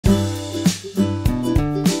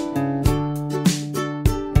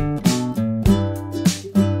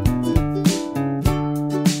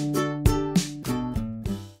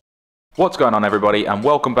What's going on everybody, and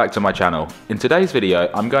welcome back to my channel. In today's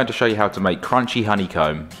video I'm going to show you how to make crunchy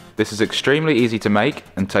honeycomb. This is extremely easy to make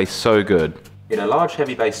and tastes so good. In a large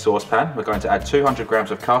heavy base saucepan we're going to add 200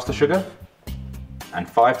 grams of caster sugar and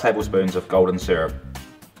 5 tablespoons of golden syrup.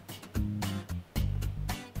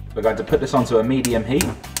 We're going to put this onto a medium heat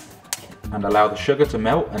and allow the sugar to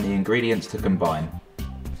melt and the ingredients to combine.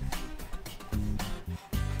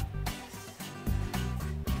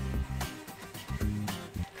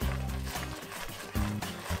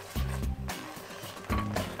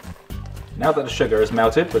 Now that the sugar is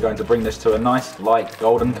melted, we're going to bring this to a nice light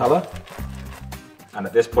golden colour. And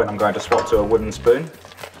at this point I'm going to swap to a wooden spoon.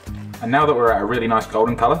 And now that we're at a really nice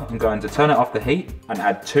golden colour, I'm going to turn it off the heat and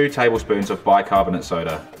add 2 tablespoons of bicarbonate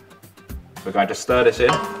soda. We're going to stir this in.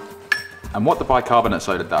 And what the bicarbonate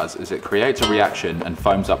soda does is it creates a reaction and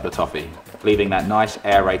foams up the toffee, leaving that nice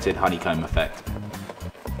aerated honeycomb effect.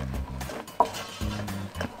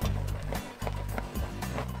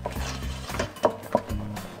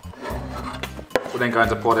 We're then going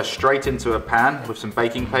to pour this straight into a pan with some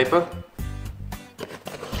baking paper.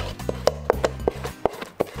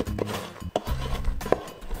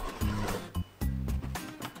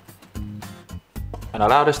 And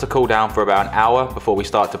allow this to cool down for about an hour before we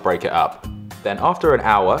start to break it up. Then after an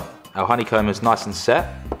hour, our honeycomb is nice and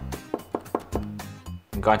set.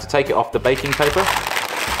 I'm going to take it off the baking paper.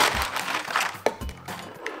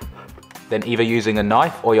 Then either using a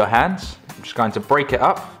knife or your hands, I'm just going to break it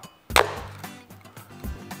up.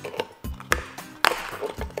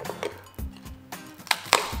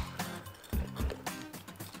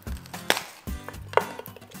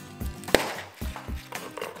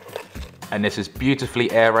 And this is beautifully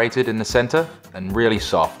aerated in the center and really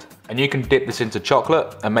soft. And you can dip this into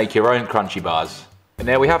chocolate and make your own crunchy bars. And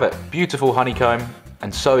there we have it, beautiful honeycomb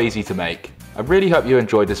and so easy to make. I really hope you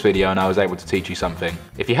enjoyed this video and I was able to teach you something.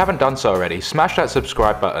 If you haven't done so already, smash that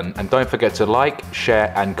subscribe button and don't forget to like,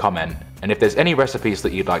 share and comment. And if there's any recipes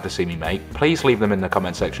that you'd like to see me make, please leave them in the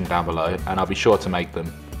comment section down below and I'll be sure to make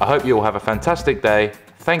them. I hope you all have a fantastic day.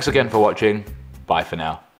 Thanks again for watching. Bye for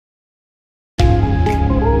now.